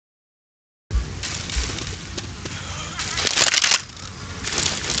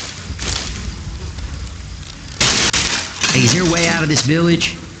is there a way out of this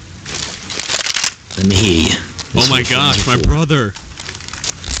village? Let me hear you. Oh my gosh, my brother.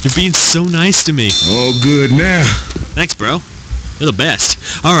 You're being so nice to me. All good now. Thanks, bro. You're the best.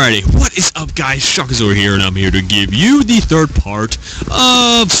 Alrighty, what is up, guys? ChakrasAura here, and I'm here to give you the third part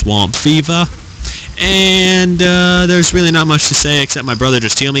of Swamp Fever. And there's really not much to say except my brother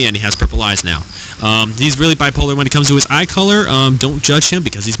just healed me, and he has purple eyes now. He's really bipolar when it comes to his eye color. Don't judge him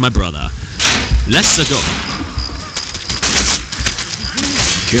because he's my brother. Let's go.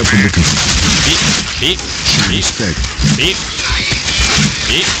 Careful looking. Beep. Respect. Beep.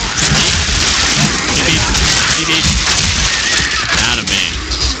 Out of me.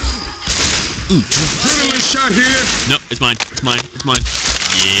 Ooh. Adrenaline shot here. No, it's mine.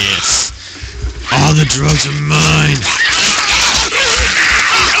 Yes. All the drugs are mine.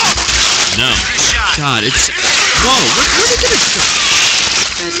 No. God, it's... Whoa, where did he get a shot?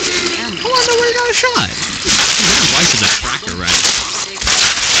 I want to know where he got a shot. My wife is a cracker, right?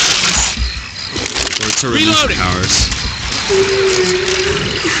 Or it's her reloading powers.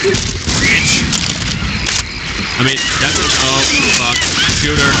 I mean, that's a... Oh, fuck.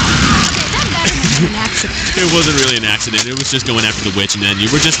 Shooter. It wasn't really an accident. It was just going after the witch, and then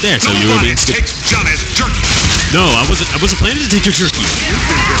you were just there, so you were being stupid. No, I wasn't planning to take your jerky. I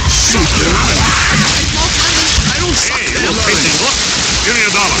don't suck. Give me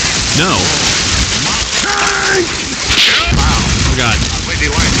 $1. No. Oh God.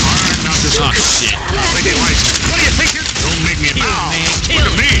 Oh shit. What do you think you're... Don't make me a man. Look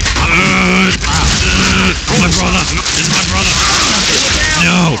at me. My brother. This is my brother.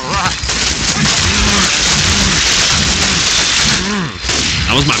 No.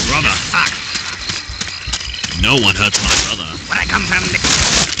 That was my brother. Fuck. No one hurts my brother. When I come from the...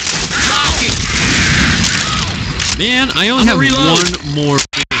 Man, I only have one more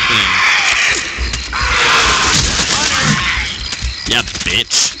thing. Yeah,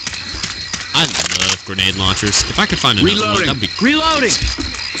 bitch. I love grenade launchers. If I could find another one, that'd be great. Reloading!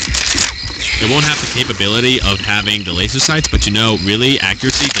 It won't have the capability of having the laser sights, but you know, really,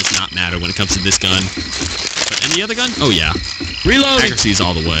 accuracy does not matter when it comes to this gun. But any other gun? Oh yeah. Reloading! Accuracy is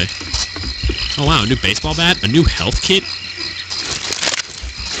all the way. Oh wow, a new baseball bat? A new health kit?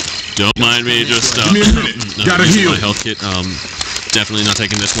 Don't mind me, just Give me a minute. Gotta heal. My health kit. Definitely not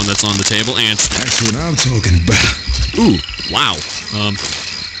taking this one that's on the table. And That's what I'm talking about. ooh, wow.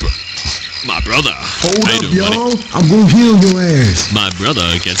 My brother. Hold up, y'all. I'm gonna heal your ass. My brother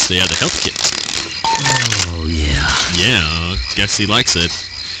gets the other health kit. Oh, yeah. Yeah, guess he likes it.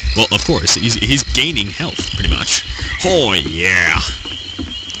 Well, of course, he's gaining health, pretty much. Oh, yeah.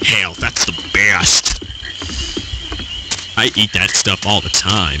 Health, that's the best. I eat that stuff all the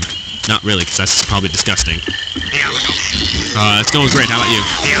time. Not really, because that's probably disgusting. It's going great. How about you?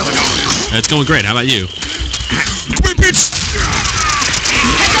 It's going great. How about you? Come here, bitch!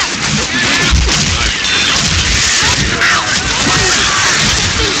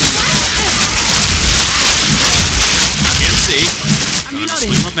 Can't see. I'm reloading.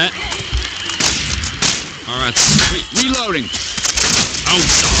 Swing my bet. Alright, sweet. Reloading. Oh,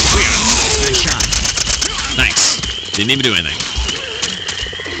 Nice shot. thanks. Didn't even do anything.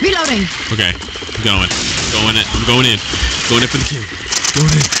 Reloading. Okay, I'm going. I'm going in. Going in for the kill.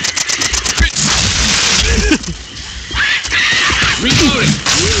 Going in. Reloading.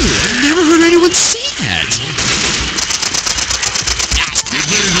 I've never heard anyone say that. Get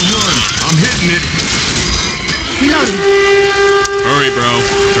ready to run. I'm hitting it. Reloading. Hurry, bro.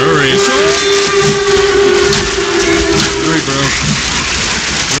 Hurry. Hurry, bro.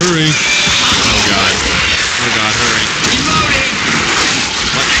 Hurry. Oh, God. Oh, God, hurry. Reloading.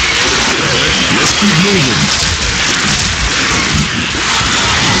 What? Let's keep moving.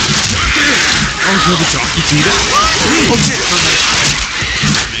 Oh, kill the jockey, Tita. Oh, shit. Oh, my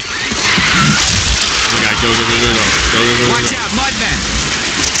God. Go. Watch out, Mudman.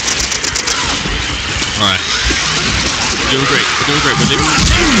 Alright. We're doing great. We're doing...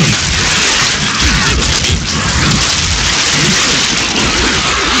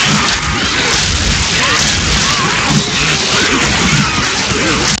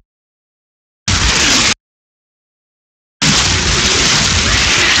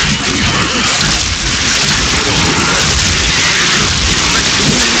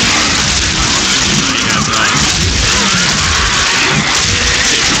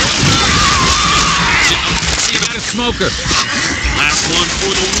 Smoker. Last one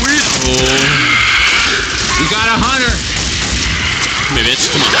for the win. Oh. We got a hunter. Come here, bitch.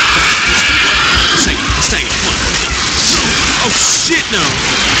 Come on. Let's take it. Come on. Oh, shit, no.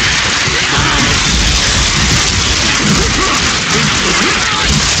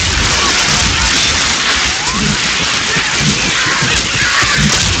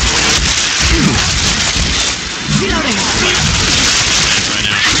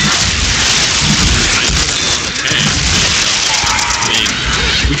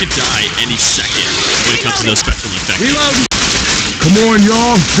 any second when it comes to those special effects. Reloading. Come on,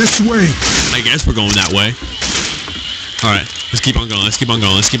 y'all. This way. I guess we're going that way. Alright, let's keep on going, let's keep on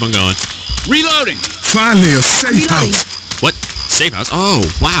going, let's keep on going. Reloading. Finally, a safe Reloading. house. What? Safe house? Oh,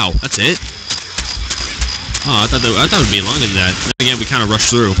 wow, that's it? Oh, I thought it would be longer than that. Then again, we kind of rushed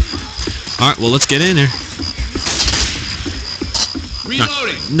through. Alright, well, let's get in there.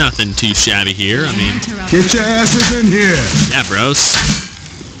 Reloading. Nothing too shabby here, I mean, Get your asses in here. yeah, bros.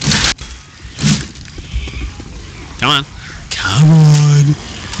 Come on. Come on.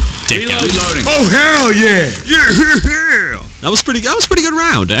 Dick out. Reloading. Oh, hell yeah. Yeah! That was pretty good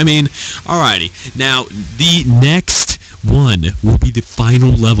round. I mean, alrighty. Now, the next one will be the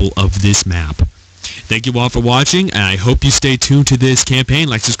final level of this map. Thank you all for watching, and I hope you stay tuned to this campaign.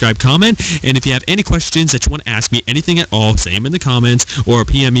 Like, subscribe, comment, and if you have any questions that you want to ask me, anything at all, say them in the comments, or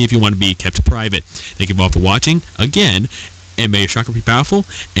PM me if you want to be kept private. Thank you all for watching, again, and may your chakra be powerful,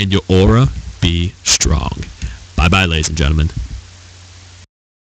 and your aura be strong. Bye-bye, ladies and gentlemen.